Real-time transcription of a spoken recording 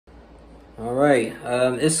All right.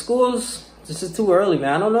 Is schools, this is too early,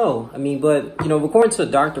 man. I don't know. I mean, but, according to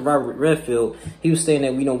Dr. Robert Redfield, he was saying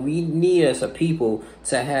that, we need as a people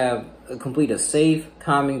to have complete a safe,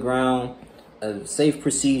 common ground, safe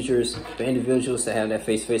procedures for individuals to have that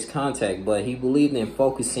face-to-face contact. But he believed in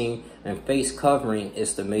focusing and face covering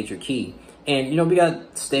is the major key. And, we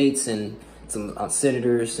got states and some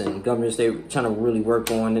senators and governors, they're trying to really work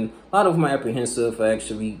on, and a lot of them are apprehensive for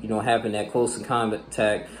actually, having that close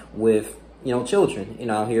contact with, children,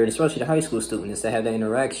 out here, and especially the high school students that have that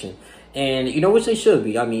interaction. And, which they should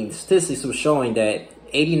be. I mean, statistics were showing that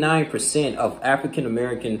 89% of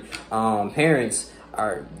African-American parents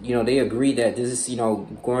are, they agree that this is,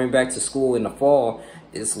 going back to school in the fall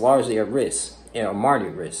is largely at risk,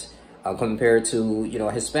 moderate risk, compared to,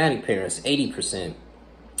 Hispanic parents, 80%.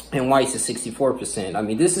 And whites is 64%. I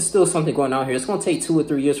mean, this is still something going on here. It's going to take 2 or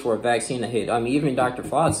 3 years for a vaccine to hit. I mean, even Dr.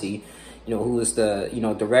 Fauci, who is the,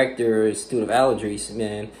 director, Institute of Allergies,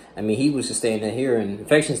 man, I mean, he was just saying that here in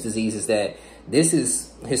infectious diseases that this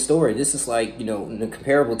is historic. This is like,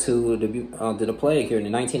 comparable to the plague here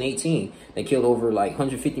in 1918. They killed over like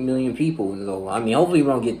 150 million people. So, I mean, hopefully we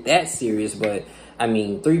don't get that serious, but I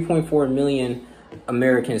mean, 3.4 million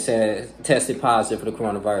Americans had tested positive for the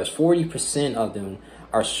coronavirus. 40% of them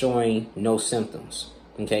are showing no symptoms.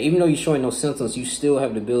 Okay, even though you're showing no symptoms, you still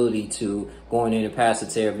have the ability to go in and pass it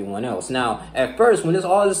to everyone else. Now, at first, when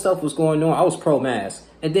all this stuff was going on, I was pro-mask.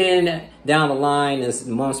 And then down the line, as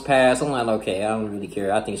months passed, I'm like, okay, I don't really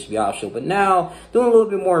care. I think it should be optional. But now, doing a little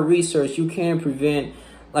bit more research, you can prevent,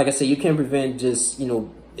 like I said, you can prevent just,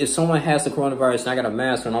 if someone has the coronavirus and I got a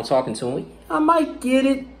mask and I'm talking to them, I might get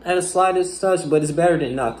it at a slightest touch, but it's better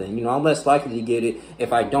than nothing. I'm less likely to get it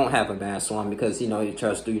if I don't have a mask on because, it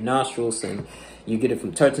travels through your nostrils and you get it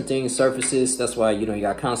from touching things, surfaces. That's why, you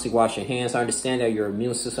got to constantly wash your hands. I understand that your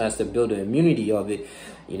immune system has to build the immunity of it.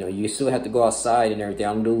 You still have to go outside and everything.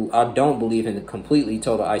 I don't believe in completely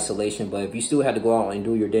total isolation, but if you still have to go out and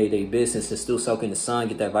do your day-to-day business and still soak in the sun,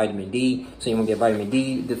 get that vitamin D, so you won't get vitamin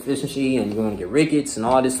D deficiency and you're going to get rickets and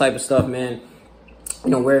all this type of stuff, man.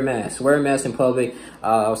 Wear a mask. Wear a mask in public.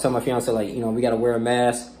 I was telling my fiance, like, we got to wear a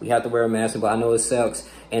mask. We have to wear a mask, but I know it sucks.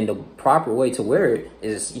 And the proper way to wear it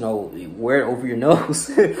is, wear it over your nose.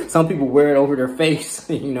 Some people wear it over their face.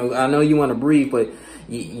 I know you want to breathe, but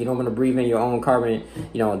you don't want to breathe in your own carbon,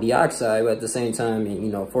 dioxide. But at the same time,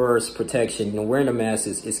 for protection, wearing a mask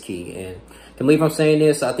is key. And can believe I'm saying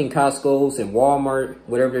this. I think Costco's and Walmart,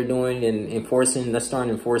 whatever they're doing and enforcing, let's start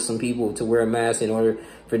enforcing people to wear a mask in order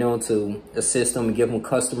for them to assist them and give them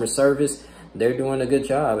customer service. They're doing a good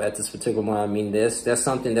job at this particular moment. I mean, that's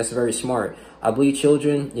something that's very smart. I believe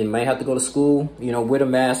children, may have to go to school, with a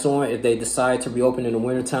mask on if they decide to reopen in the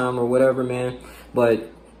wintertime or whatever, man.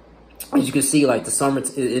 But as you can see, like the summer,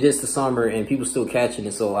 it is the summer and people still catching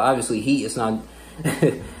it. So obviously heat is not,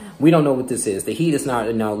 we don't know what this is. The heat is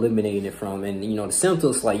not now eliminating it from. And, the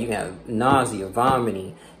symptoms, like you have nausea,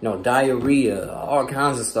 vomiting, diarrhea, all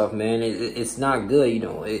kinds of stuff, man. It's not good,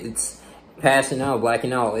 it's passing out,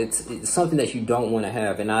 blacking out. It's something that you don't want to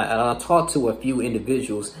have. And I talked to a few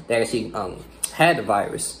individuals that actually had the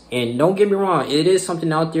virus. And don't get me wrong, it is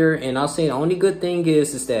something out there. And I'll say the only good thing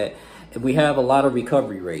is that we have a lot of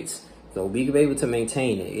recovery rates. So we could be able to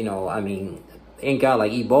maintain it. I mean, thank God,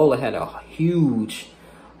 like Ebola had a huge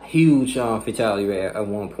fatality rate at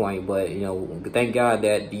one point. But, thank God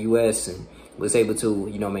that the U.S. was able to,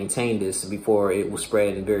 maintain this before it was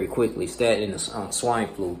spreading very quickly. That and the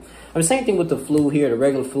swine flu. The same thing with the flu here, the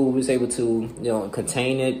regular flu, we was able to,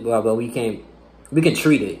 contain it, but we can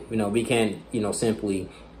treat it. We can't, simply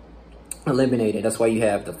eliminate it. That's why you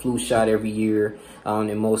have the flu shot every year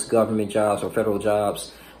in most government jobs or federal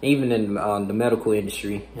jobs. Even in the medical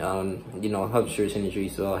industry, health insurance industry,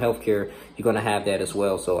 so healthcare, you're going to have that as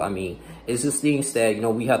well. So, I mean, it's just things that,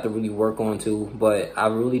 we have to really work on too. But I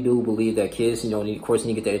really do believe that kids, of course,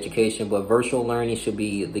 need to get the education, but virtual learning should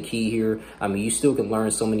be the key here. I mean, you still can learn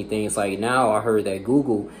so many things. Like now I heard that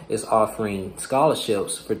Google is offering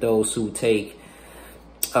scholarships for those who take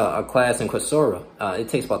a class in Coursera. It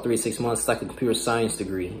takes about 3 to 6 months. It's like a computer science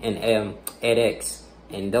degree in edX.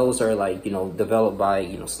 And those are like, developed by,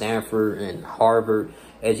 Stanford and Harvard,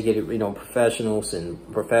 educated, professionals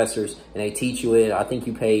and professors. And they teach you it. I think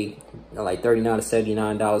you pay like $39 to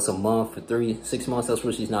 $79 a month for 3 to 6 months. That's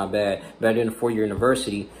which is not bad. Better than a 4-year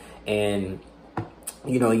university. And,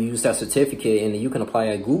 you use that certificate and you can apply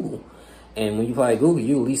at Google. And when you apply at Google,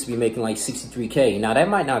 you at least be making like $63K. Now, that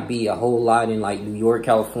might not be a whole lot in like New York,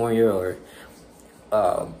 California, or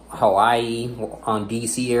Hawaii, on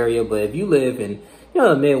DC area. But if you live in you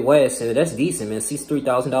know, the Midwest, and that's decent, man.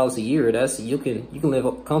 $63,000 a year. That's you can live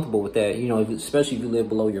comfortable with that. You know, especially if you live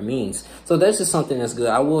below your means. So that's just something that's good.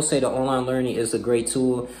 I will say the online learning is a great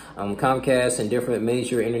tool. Comcast and different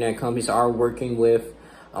major internet companies are working with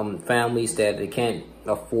families that they can't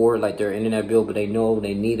afford like their internet bill, but they know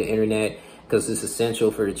they need the internet because it's essential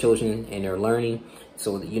for the children and their learning.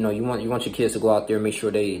 So, you know, you want your kids to go out there and make sure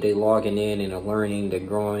they logging in and they're learning, they're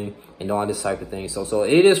growing, and all this type of thing. So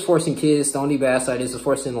it is forcing kids. The only bad side is it's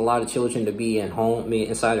forcing a lot of children to be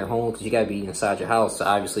inside their home, because you got to be inside your house,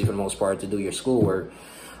 obviously, for the most part, to do your schoolwork.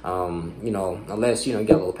 You know, unless, you know, you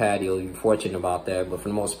got a little patio, you're fortunate about that. But for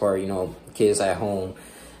the most part, you know, kids at home,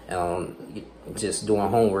 just doing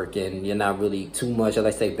homework, and you're not really too much,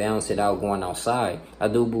 unless they balance it out, going outside. I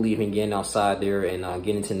do believe in getting outside there and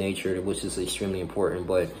getting to nature, which is extremely important.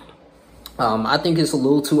 But I think it's a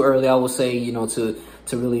little too early, I would say, you know, to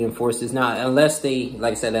really enforce this now, unless they,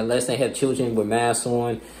 like I said, unless they have children with masks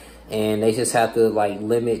on, and they just have to like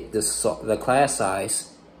limit the class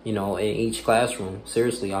size, you know, in each classroom.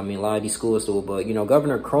 Seriously, I mean, a lot of these schools do, but you know,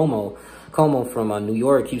 Governor Cuomo from New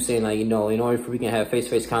York, he's saying, like, you know, in order for we can have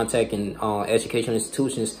face-to-face contact in educational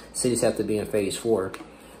institutions, cities have to be in phase 4.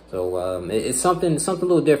 So it's something a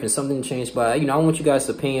little different, something to change. But you know, I want you guys'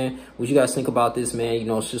 opinion. What you guys think about this, man? You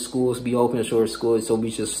know, should schools be open or should schools so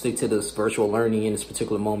we just stick to this virtual learning in this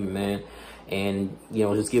particular moment, man? And you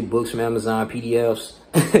know, just get books from Amazon, PDFs,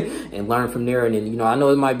 and learn from there. And then, you know, I know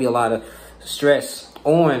it might be a lot of stress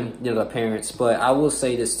on, you know, the parents, but I will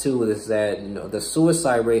say this too, is that, you know, the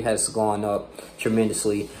suicide rate has gone up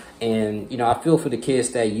tremendously. And you know, I feel for the kids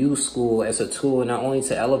that use school as a tool not only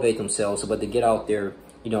to elevate themselves, but to get out there,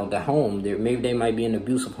 you know, the home. Maybe they might be in an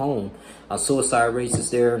abusive home. Suicide rates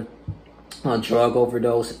is there. Drug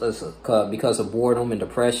overdose because of boredom and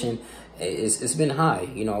depression. It's been high,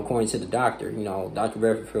 you know, according to the doctor. You know, Dr.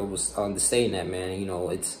 Redfield was stating that, man. You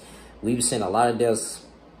know, we've seen a lot of deaths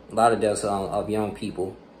of young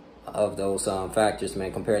people of those factors,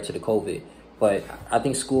 man, compared to the COVID. But I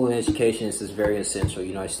think school and education is very essential.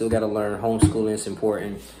 You know, I still got to learn. Homeschooling is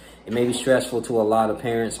important. It may be stressful to a lot of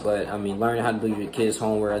parents, but I mean, learning how to do your kids'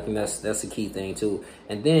 homework, I think that's the key thing too.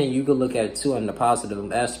 And then you could look at it too on the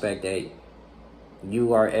positive aspect that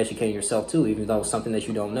you are educating yourself too, even though it's something that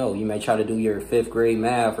you don't know. You may try to do your 5th grade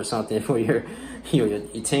math or something for your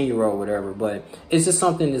 10-year-old, whatever. But it's just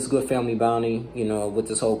something that's good family bonding, you know, with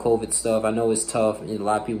this whole COVID stuff. I know it's tough. A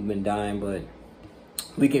lot of people have been dying, but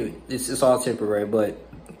it's all temporary. But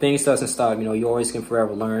things doesn't stop. You know, you always can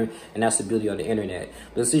forever learn, and that's the beauty of the internet.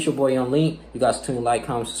 But this is your boy Young Link. You guys tune, like,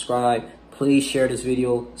 comment, subscribe. Please share this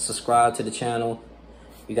video, subscribe to the channel.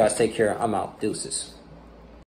 You guys take care. I'm out. Deuces.